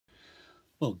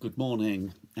Well, good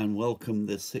morning and welcome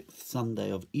this sixth Sunday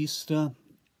of Easter.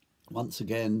 Once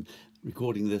again,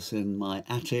 recording this in my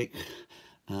attic,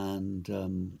 and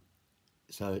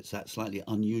so it's that slightly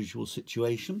unusual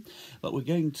situation. But we're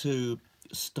going to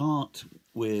start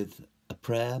with a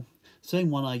prayer, same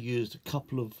one I used a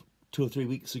couple of 2 or 3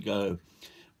 weeks ago,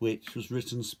 which was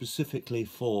written specifically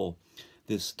for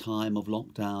this time of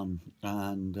lockdown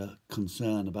and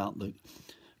concern about the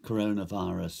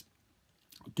coronavirus.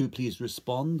 Do please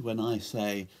respond when I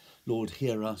say, Lord,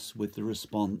 hear us, with the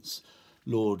response,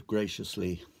 Lord,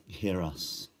 graciously hear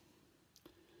us.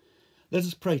 Let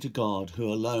us pray to God, who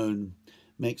alone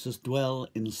makes us dwell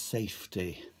in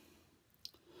safety.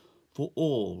 For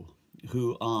all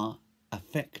who are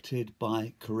affected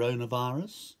by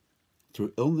coronavirus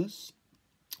through illness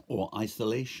or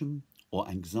isolation or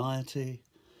anxiety,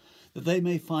 that they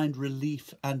may find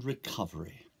relief and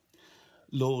recovery.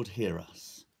 Lord, hear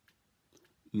us.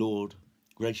 Lord,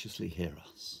 graciously hear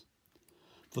us.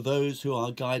 For those who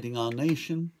are guiding our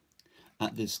nation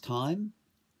at this time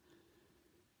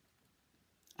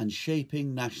and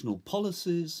shaping national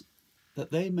policies,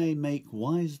 that they may make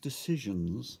wise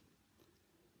decisions,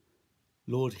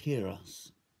 Lord, hear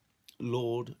us.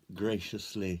 Lord,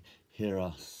 graciously hear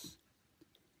us.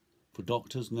 For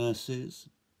doctors, nurses,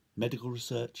 medical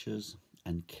researchers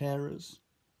and carers,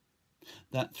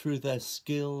 that through their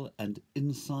skill and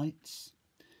insights,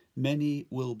 many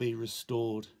will be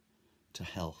restored to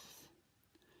health.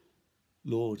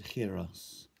 Lord, hear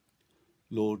us.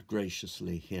 Lord,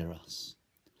 graciously hear us.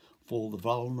 For the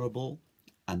vulnerable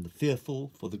and the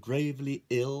fearful, for the gravely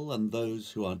ill and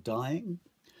those who are dying,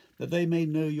 that they may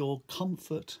know your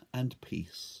comfort and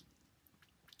peace.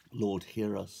 Lord,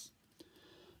 hear us.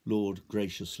 Lord,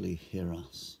 graciously hear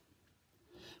us.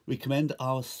 We commend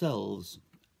ourselves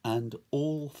and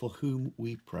all for whom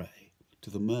we pray to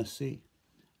the mercy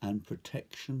and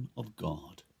protection of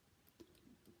God.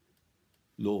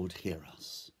 Lord, hear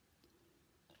us.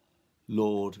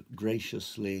 Lord,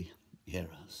 graciously hear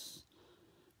us.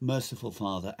 Merciful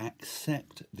Father,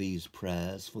 accept these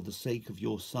prayers for the sake of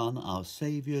your Son, our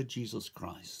Saviour, Jesus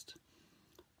Christ.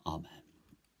 Amen.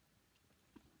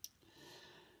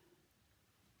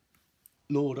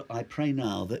 Lord, I pray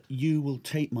now that you will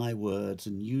take my words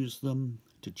and use them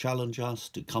to challenge us,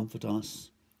 to comfort us,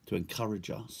 to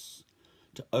encourage us,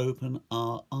 to open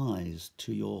our eyes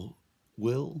to your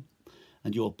will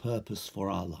and your purpose for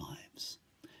our lives.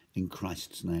 In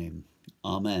Christ's name,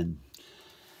 amen.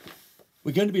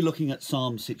 We're going to be looking at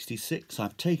Psalm 66.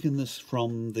 I've taken this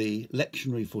from the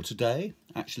lectionary for today.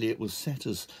 Actually, it was set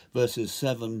as verses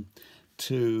 7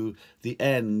 to the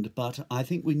end, but I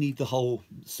think we need the whole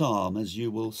psalm, as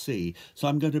you will see. So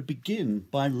I'm going to begin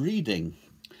by reading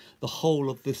the whole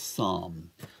of this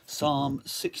psalm, Psalm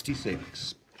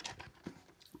 66.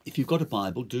 If you've got a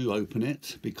Bible, do open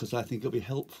it, because I think it'll be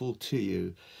helpful to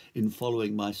you in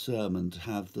following my sermon to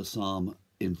have the psalm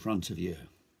in front of you.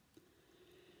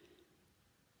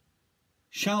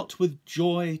 Shout with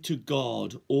joy to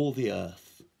God, all the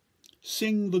earth.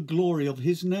 Sing the glory of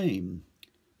his name.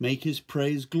 Make his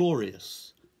praise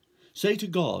glorious. Say to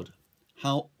God,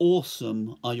 how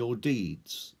awesome are your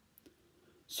deeds.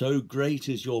 So great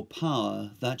is your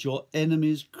power that your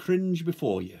enemies cringe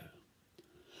before you.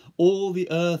 All the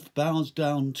earth bows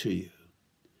down to you.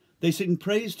 They sing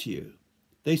praise to you.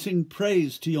 They sing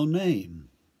praise to your name.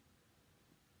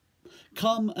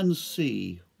 Come and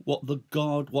see what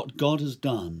God has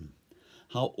done,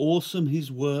 how awesome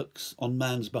his works on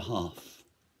man's behalf.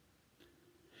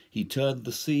 He turned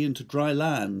the sea into dry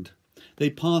land.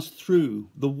 They passed through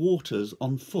the waters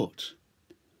on foot.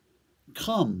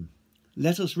 Come,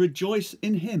 let us rejoice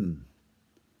in him.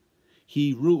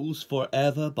 He rules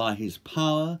forever by his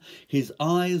power. His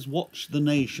eyes watch the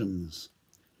nations.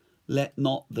 Let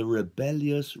not the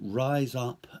rebellious rise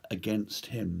up against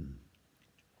him.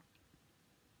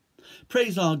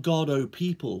 Praise our God, O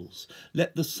peoples.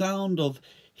 Let the sound of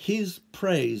his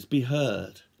praise be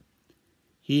heard.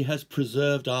 He has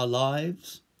preserved our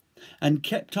lives and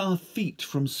kept our feet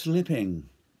from slipping.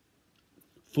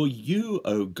 For you,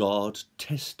 O God,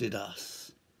 tested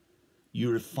us. You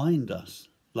refined us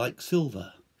like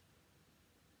silver.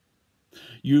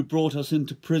 You brought us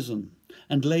into prison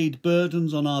and laid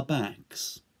burdens on our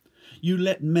backs. You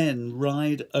let men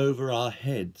ride over our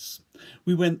heads.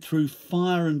 We went through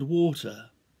fire and water,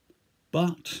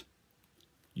 but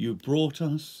you brought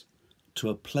us to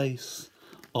a place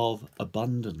of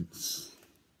abundance.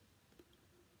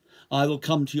 I will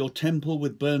come to your temple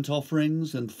with burnt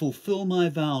offerings and fulfill my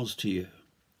vows to you,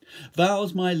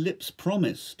 vows my lips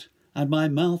promised and my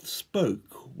mouth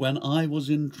spoke when I was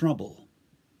in trouble.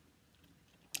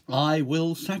 I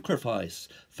will sacrifice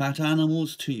fat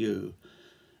animals to you,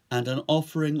 and an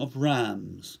offering of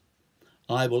rams.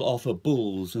 I will offer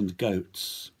bulls and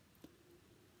goats.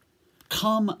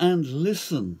 Come and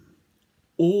listen,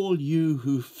 all you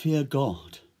who fear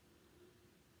God.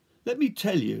 Let me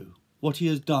tell you what he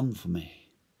has done for me.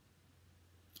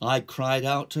 I cried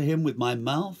out to him with my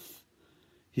mouth.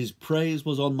 His praise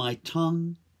was on my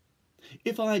tongue.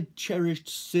 If I had cherished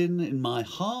sin in my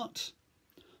heart,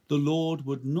 the Lord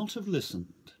would not have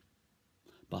listened.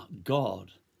 But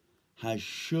God has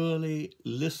surely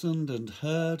listened and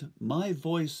heard my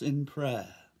voice in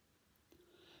prayer.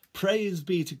 Praise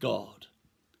be to God,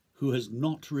 who has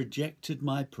not rejected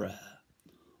my prayer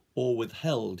or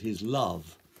withheld his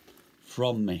love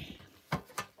from me.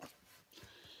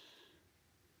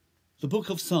 The book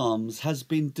of Psalms has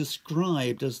been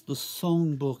described as the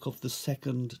songbook of the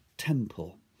Second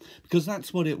Temple, because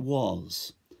that's what it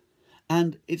was.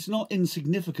 And it's not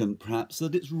insignificant, perhaps,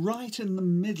 that it's right in the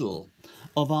middle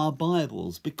of our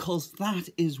Bibles, because that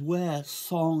is where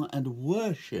song and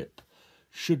worship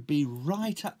should be,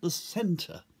 right at the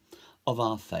centre of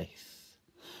our faith.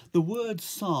 The word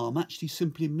psalm actually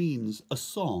simply means a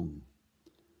song.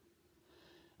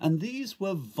 And these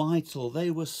were vital,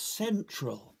 they were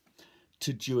central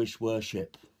to Jewish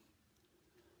worship.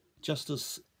 Just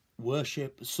as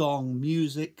worship, song,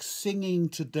 music, singing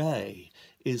today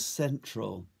is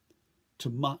central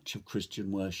to much of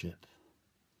Christian worship.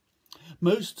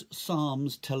 Most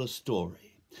psalms tell a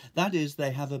story. That is,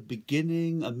 they have a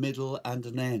beginning, a middle and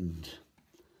an end.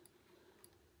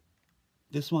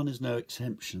 This one is no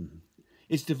exception.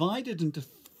 It's divided into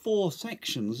 4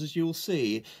 sections, as you'll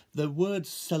see. The word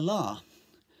Selah,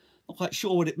 not quite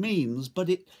sure what it means, but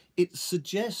it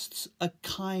suggests a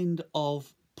kind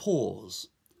of pause.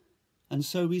 And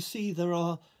so we see there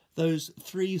are those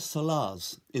 3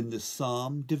 Selahs in this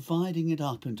psalm, dividing it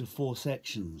up into 4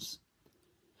 sections.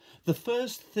 The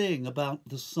first thing about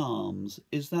the psalms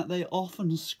is that they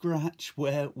often scratch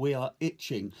where we are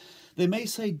itching. They may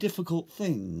say difficult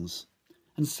things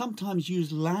and sometimes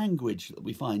use language that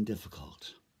we find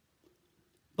difficult.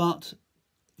 But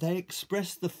they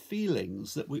express the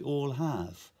feelings that we all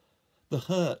have, the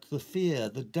hurt, the fear,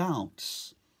 the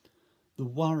doubts, the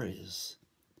worries,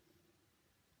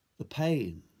 the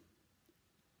pain,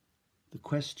 the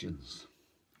questions.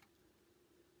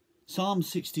 Psalm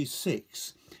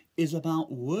 66 is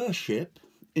about worship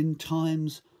in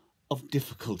times of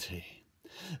difficulty.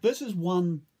 Verses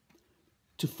 1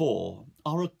 to 4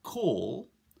 are a call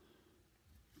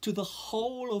to the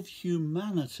whole of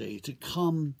humanity to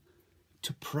come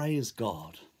to praise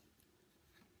God.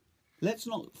 Let's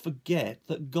not forget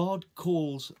that God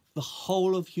calls the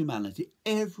whole of humanity,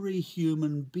 every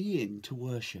human being, to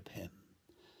worship him.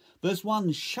 Verse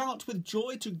 1, shout with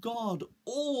joy to God,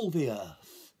 all the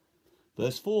earth.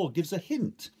 Verse 4 gives a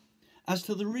hint as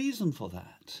to the reason for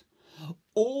that.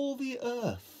 All the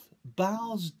earth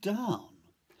bows down.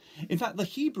 In fact, the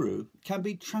Hebrew can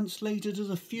be translated as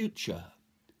a future.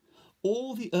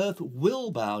 All the earth will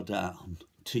bow down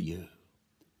to you.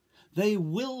 They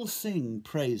will sing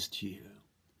praise to you.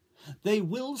 They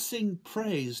will sing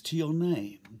praise to your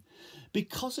name,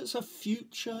 because it's a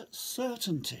future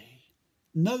certainty.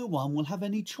 No one will have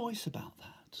any choice about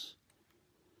that.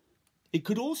 It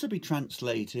could also be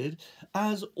translated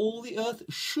as all the earth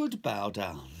should bow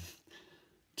down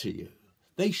to you.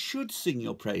 They should sing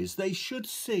your praise. They should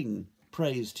sing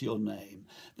praise to your name.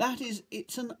 That is,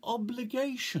 it's an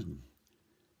obligation.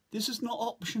 This is not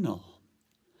optional.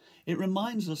 It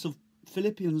reminds us of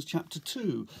Philippians chapter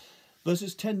 2,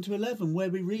 verses 10 to 11, where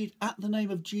we read, at the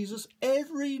name of Jesus,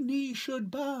 every knee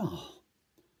should bow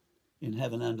in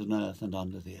heaven and on earth and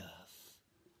under the earth.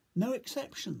 No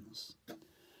exceptions.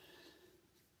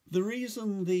 The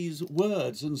reason these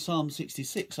words in Psalm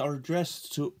 66 are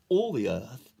addressed to all the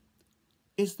earth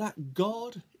is that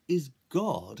God is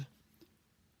God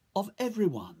of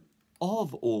everyone,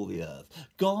 of all the earth.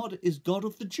 God is God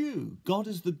of the Jew. God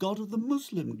is the God of the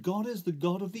Muslim. God is the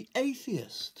God of the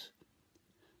atheist.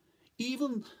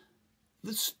 Even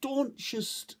the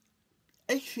staunchest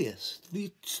atheist,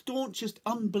 the staunchest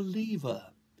unbeliever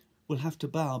will have to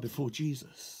bow before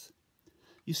Jesus.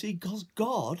 You see, because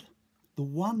God, the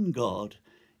one God,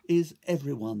 is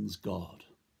everyone's God,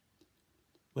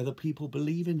 whether people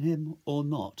believe in him or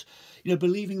not. You know,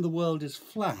 believing the world is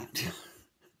flat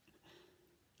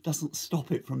doesn't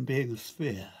stop it from being a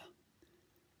sphere.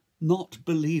 Not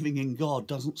believing in God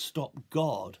doesn't stop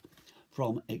God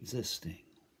from existing.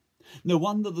 No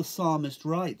wonder the psalmist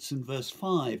writes in verse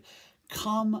 5,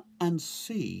 come and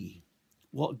see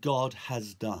what God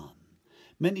has done.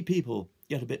 Many people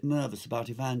get a bit nervous about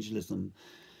evangelism.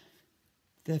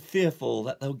 they're fearful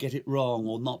that they'll get it wrong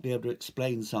or not be able to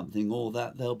explain something, or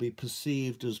that they'll be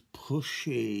perceived as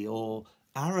pushy or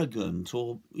arrogant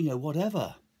or,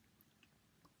 whatever.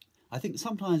 I think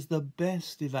sometimes the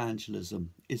best evangelism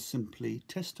is simply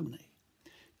testimony,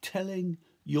 telling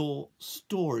your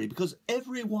story, because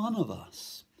every one of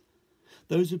us,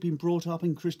 those who've been brought up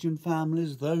in Christian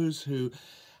families, those who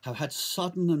have had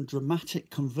sudden and dramatic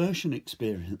conversion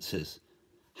experiences,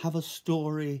 have a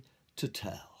story to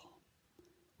tell.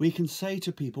 We can say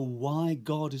to people why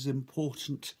God is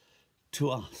important to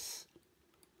us.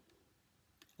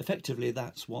 Effectively,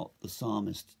 that's what the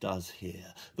psalmist does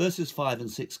here. Verses 5 and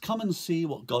 6, come and see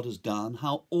what God has done,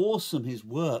 how awesome his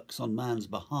works on man's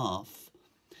behalf.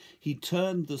 He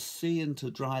turned the sea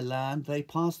into dry land. They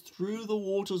passed through the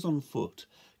waters on foot.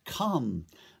 Come,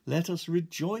 let us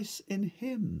rejoice in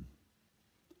him.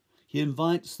 He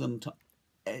invites them to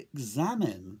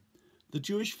examine the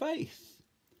Jewish faith,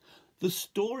 the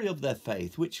story of their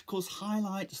faith, which of course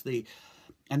highlights the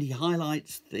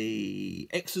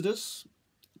Exodus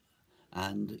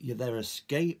and their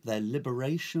escape, their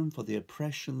liberation for the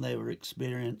oppression they were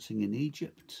experiencing in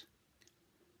Egypt.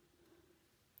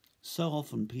 So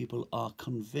often people are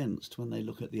convinced when they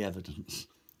look at the evidence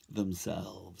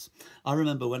themselves. I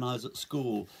remember when I was at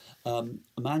school, a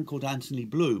man called Anthony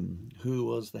Bloom, who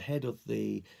was the head of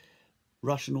the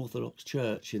Russian Orthodox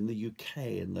Church in the UK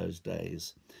in those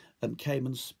days, came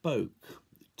and spoke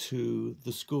to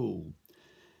the school.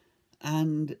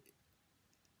 And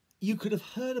you could have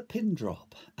heard a pin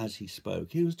drop as he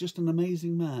spoke. He was just an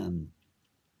amazing man.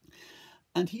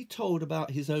 And he told about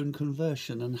his own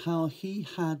conversion and how he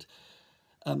had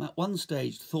at one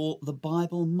stage thought the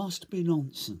Bible must be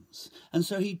nonsense. And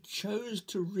so he chose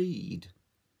to read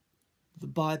the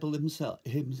Bible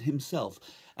himself.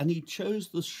 And he chose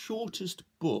the shortest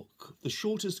book, the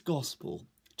shortest gospel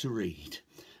to read,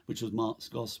 which was Mark's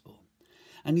Gospel.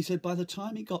 And he said by the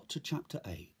time he got to chapter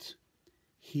 8,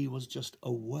 he was just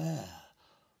aware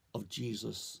of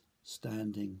Jesus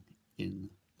standing in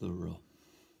the room.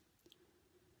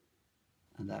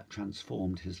 And that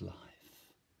transformed his life.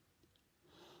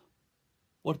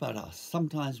 What about us?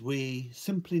 Sometimes we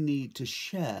simply need to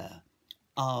share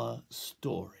our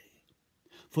story.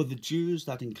 For the Jews,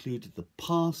 that included the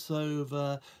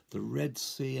Passover, the Red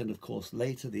Sea, and of course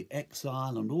later the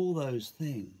exile and all those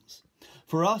things.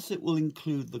 For us, it will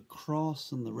include the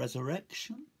cross and the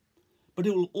resurrection, but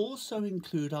it will also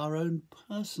include our own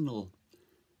personal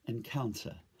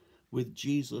encounter with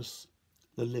Jesus,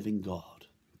 the living God.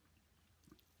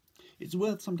 It's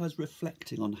worth sometimes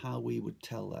reflecting on how we would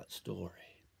tell that story.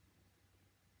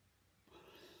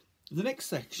 The next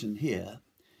section here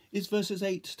is verses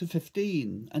 8 to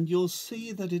 15, and you'll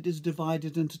see that it is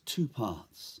divided into two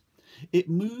parts. It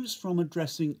moves from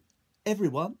addressing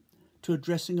everyone to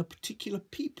addressing a particular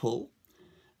people,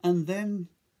 and then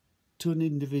to an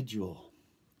individual.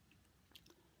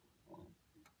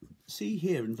 See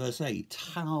here in verse 8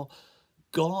 how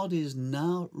God is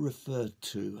now referred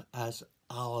to as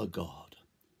our God.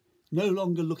 No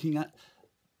longer looking at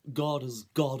God as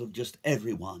God of just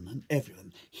everyone and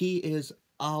everyone. He is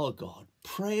our God.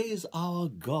 Praise our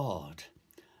God,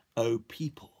 O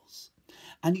peoples.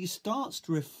 And he starts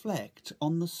to reflect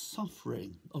on the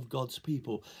suffering of God's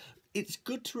people. It's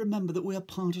good to remember that we are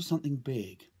part of something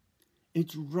big.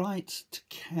 It's right to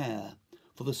care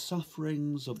for the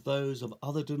sufferings of those of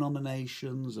other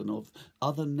denominations and of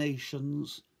other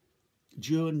nations,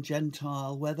 Jew and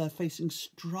Gentile, where they're facing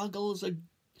struggles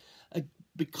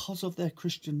because of their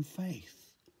Christian faith.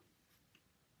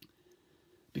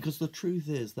 Because the truth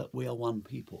is that we are one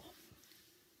people.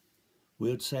 We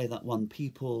would say that one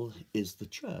people is the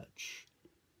church.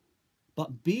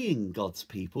 But being God's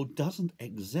people doesn't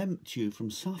exempt you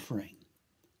from suffering,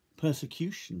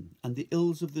 persecution, and the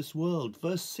ills of this world.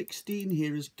 Verse 16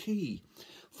 here is key.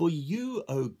 For you,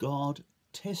 O God,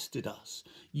 tested us.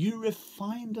 You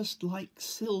refined us like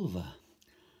silver.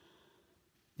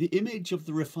 The image of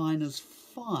the refiner's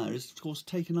fire is, of course,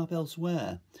 taken up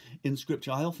elsewhere in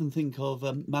Scripture. I often think of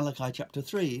Malachi chapter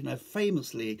 3,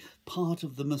 famously part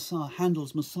of the Messiah,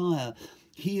 Handel's Messiah.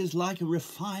 He is like a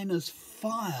refiner's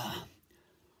fire.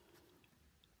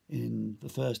 In the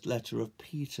first letter of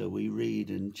Peter, we read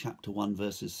in chapter 1,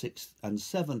 verses 6 and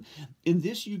 7, in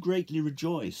this you greatly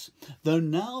rejoice, though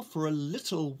now for a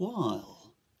little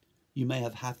while you may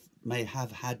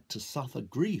have had to suffer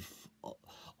grief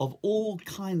of all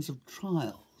kinds of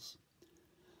trials.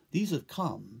 These have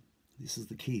come, this is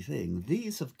the key thing,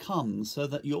 these have come so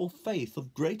that your faith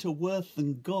of greater worth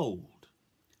than gold,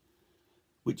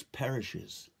 which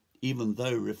perishes even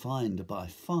though refined by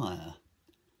fire,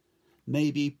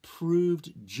 may be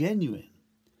proved genuine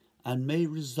and may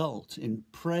result in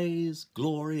praise,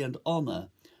 glory, and honour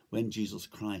when Jesus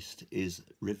Christ is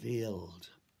revealed.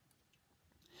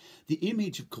 The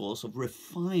image, of course, of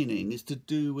refining is to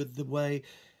do with the way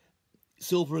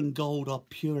silver and gold are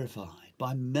purified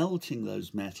by melting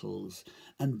those metals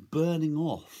and burning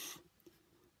off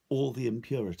all the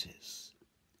impurities.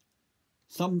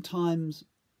 Sometimes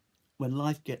when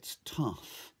life gets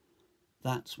tough,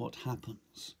 that's what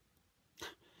happens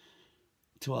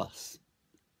to us.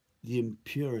 The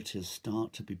impurities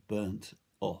start to be burnt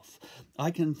off.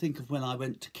 I can think of when I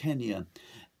went to Kenya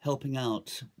helping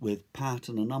out with Pat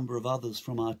and a number of others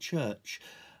from our church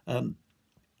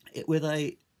with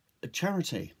a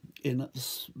charity in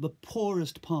the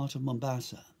poorest part of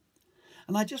Mombasa.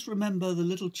 And I just remember the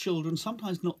little children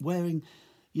sometimes not wearing,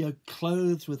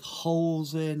 clothes with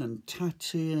holes in and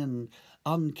tatty and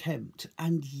unkempt,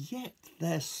 and yet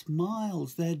their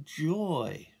smiles, their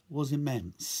joy was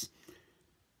immense.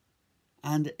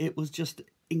 And it was just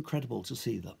incredible to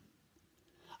see them.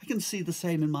 I can see the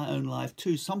same in my own life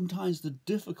too. Sometimes the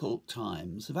difficult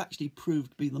times have actually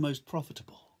proved to be the most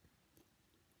profitable.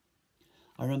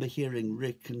 I remember hearing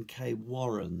Rick and Kay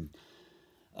Warren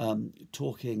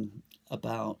talking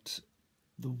about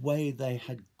the way they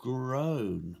had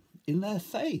grown in their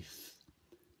faith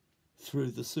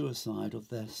through the suicide of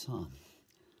their son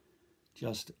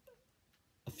just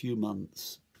a few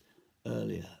months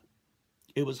earlier.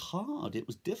 It was hard, it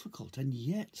was difficult, and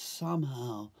yet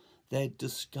somehow they'd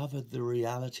discovered the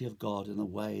reality of God in a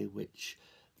way which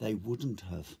they wouldn't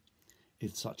have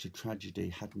if such a tragedy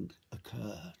hadn't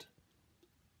occurred.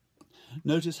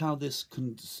 Notice how this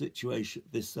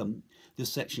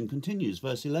section continues.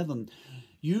 Verse 11,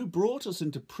 you brought us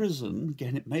into prison.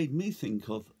 Again, it made me think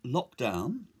of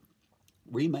lockdown.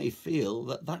 We may feel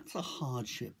that that's a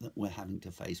hardship that we're having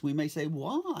to face. We may say,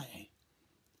 why?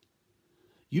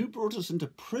 You brought us into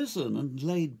prison and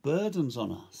laid burdens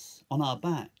on us, on our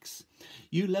backs.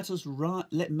 You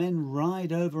let men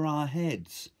ride over our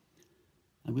heads.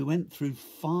 And we went through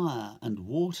fire and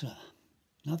water.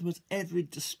 In other words, every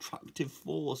destructive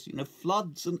force,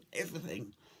 floods and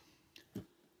everything.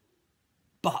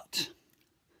 But,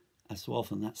 as so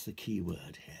often that's the key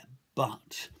word here,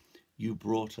 but you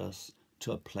brought us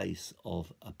to a place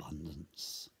of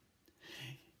abundance.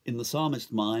 In the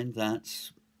psalmist's mind,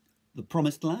 that's the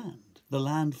promised land, the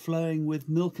land flowing with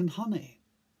milk and honey.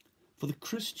 For the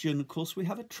Christian, of course, we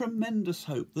have a tremendous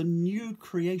hope, the new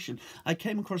creation. I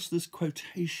came across this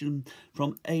quotation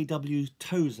from A.W.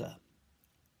 Tozer,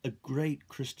 a great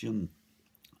Christian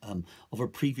of a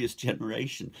previous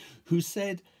generation, who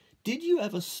said, did you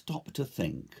ever stop to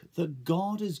think that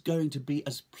God is going to be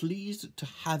as pleased to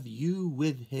have you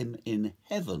with him in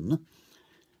heaven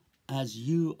as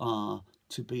you are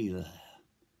to be there?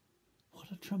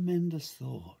 What a tremendous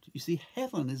thought. You see,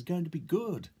 heaven is going to be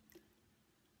good.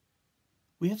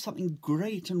 We have something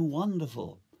great and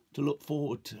wonderful to look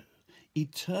forward to.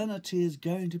 Eternity is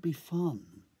going to be fun.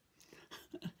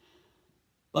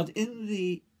 But in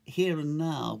the here and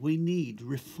now, we need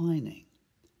refining.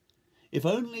 If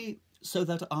only so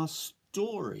that our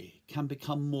story can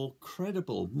become more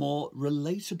credible, more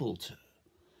relatable to,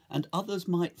 and others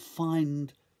might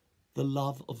find the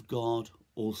love of God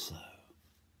also.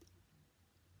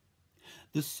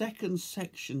 The second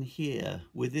section here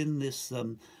within this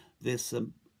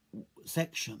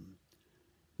section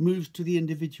moves to the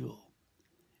individual.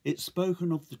 It's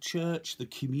spoken of the church, the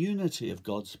community of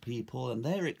God's people and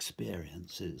their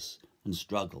experiences and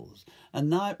struggles.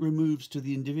 And now it moves to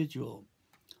the individual.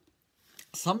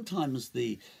 Sometimes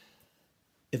the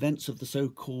events of the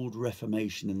so-called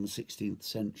Reformation in the 16th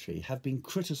century have been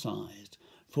criticised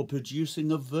for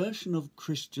producing a version of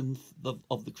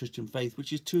the Christian faith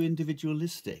which is too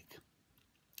individualistic.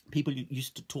 People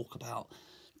used to talk about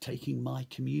taking my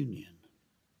communion.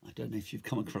 I don't know if you've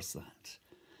come across that.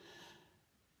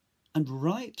 And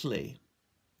rightly,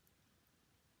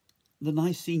 the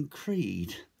Nicene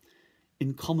Creed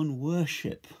in common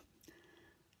worship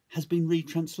has been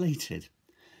retranslated.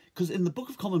 Because in the Book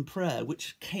of Common Prayer,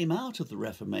 which came out of the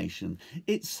Reformation,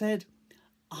 it said,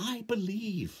 I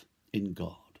believe in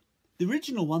God. The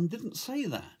original one didn't say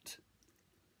that.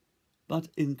 But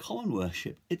in common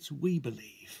worship, it's we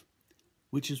believe,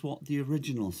 which is what the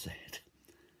original said.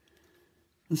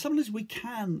 And sometimes we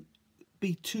can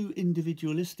be too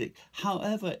individualistic.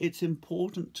 However, it's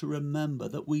important to remember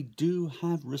that we do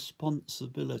have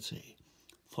responsibility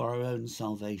for our own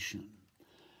salvation.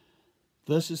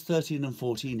 Verses 13 and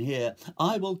 14 here,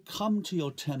 I will come to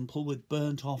your temple with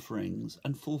burnt offerings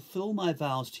and fulfill my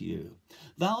vows to you.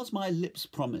 Vows my lips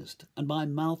promised and my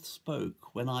mouth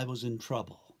spoke when I was in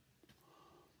trouble.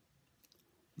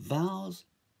 Vows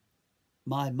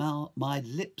my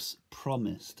lips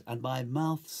promised and my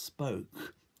mouth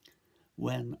spoke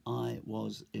when I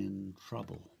was in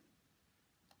trouble.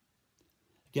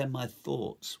 Again, my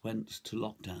thoughts went to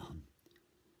lockdown.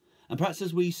 And perhaps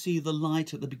as we see the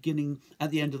light at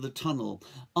the end of the tunnel,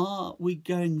 are we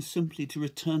going simply to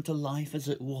return to life as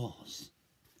it was?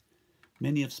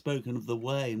 Many have spoken of the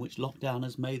way in which lockdown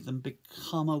has made them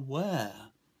become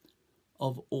aware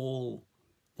of all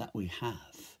that we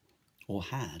have or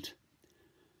had,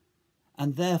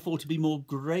 and therefore to be more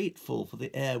grateful for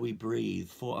the air we breathe,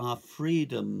 for our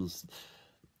freedoms,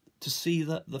 to see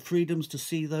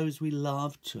those we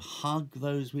love, to hug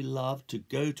those we love, to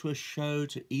go to a show,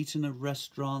 to eat in a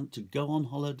restaurant, to go on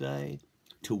holiday,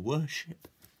 to worship.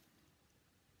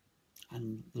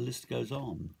 And the list goes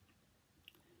on.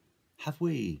 Have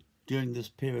we, during this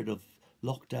period of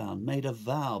lockdown, made a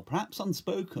vow, perhaps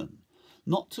unspoken,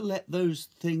 not to let those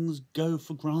things go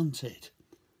for granted?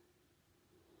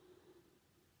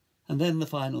 And then the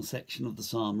final section of the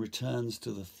psalm returns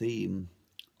to the theme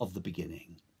of the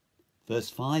beginning. Verse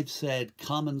 5 said,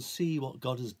 "Come and see what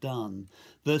God has done."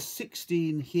 Verse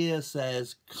 16 here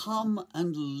says, "Come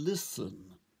and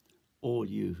listen, all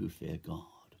you who fear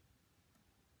God."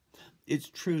 It's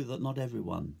true that not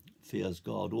everyone fears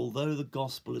God, although the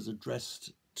gospel is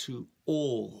addressed to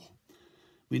all.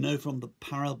 We know from the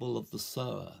parable of the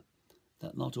sower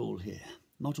that not all hear,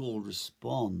 not all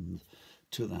respond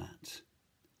to that.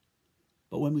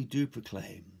 But when we do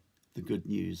proclaim the good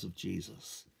news of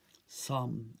Jesus,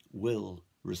 some will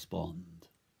respond.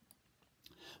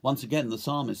 Once again, the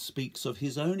psalmist speaks of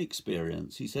his own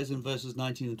experience. He says in verses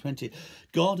 19 and 20,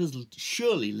 "God has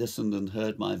surely listened and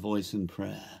heard my voice in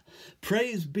prayer.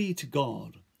 Praise be to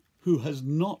God, who has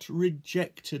not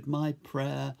rejected my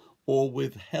prayer or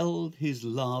withheld his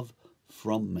love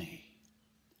from me."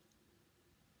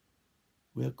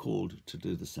 We are called to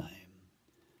do the same,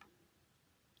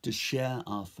 to share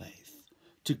our faith,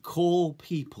 to call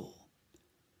people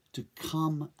to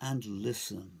come and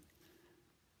listen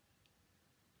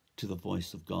to the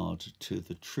voice of God, to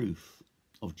the truth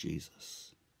of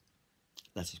Jesus.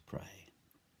 Let us pray.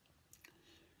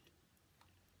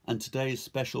 And today's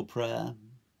special prayer,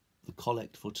 the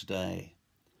collect for today.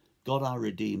 God, our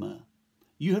Redeemer,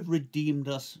 you have redeemed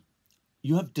us,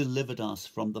 you have delivered us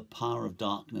from the power of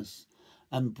darkness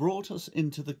and brought us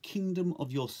into the kingdom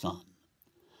of your Son.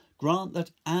 Grant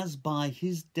that as by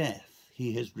his death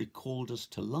he has recalled us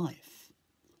to life,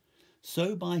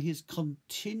 so by his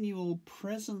continual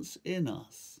presence in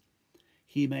us,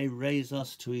 he may raise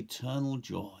us to eternal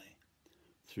joy.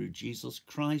 Through Jesus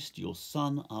Christ, your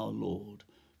Son, our Lord,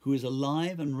 who is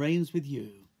alive and reigns with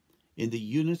you in the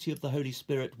unity of the Holy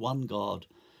Spirit, one God,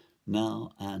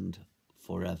 now and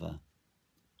forever.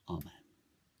 Amen.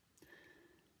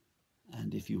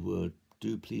 And if you would,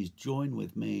 do please join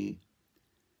with me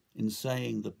in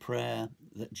saying the prayer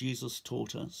that Jesus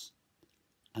taught us,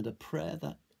 and a prayer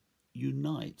that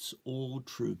unites all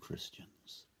true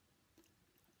Christians.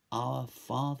 Our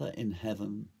Father in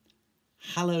heaven,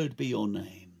 hallowed be your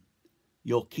name.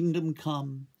 Your kingdom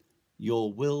come,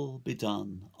 your will be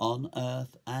done, on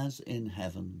earth as in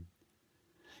heaven.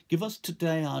 Give us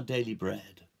today our daily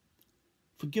bread.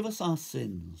 Forgive us our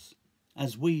sins,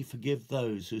 as we forgive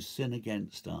those who sin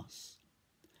against us.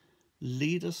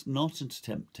 Lead us not into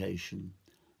temptation,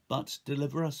 but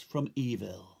deliver us from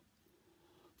evil.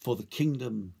 For the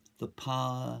kingdom, the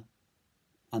power,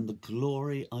 and the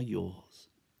glory are yours,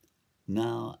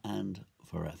 now and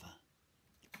forever.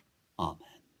 Amen.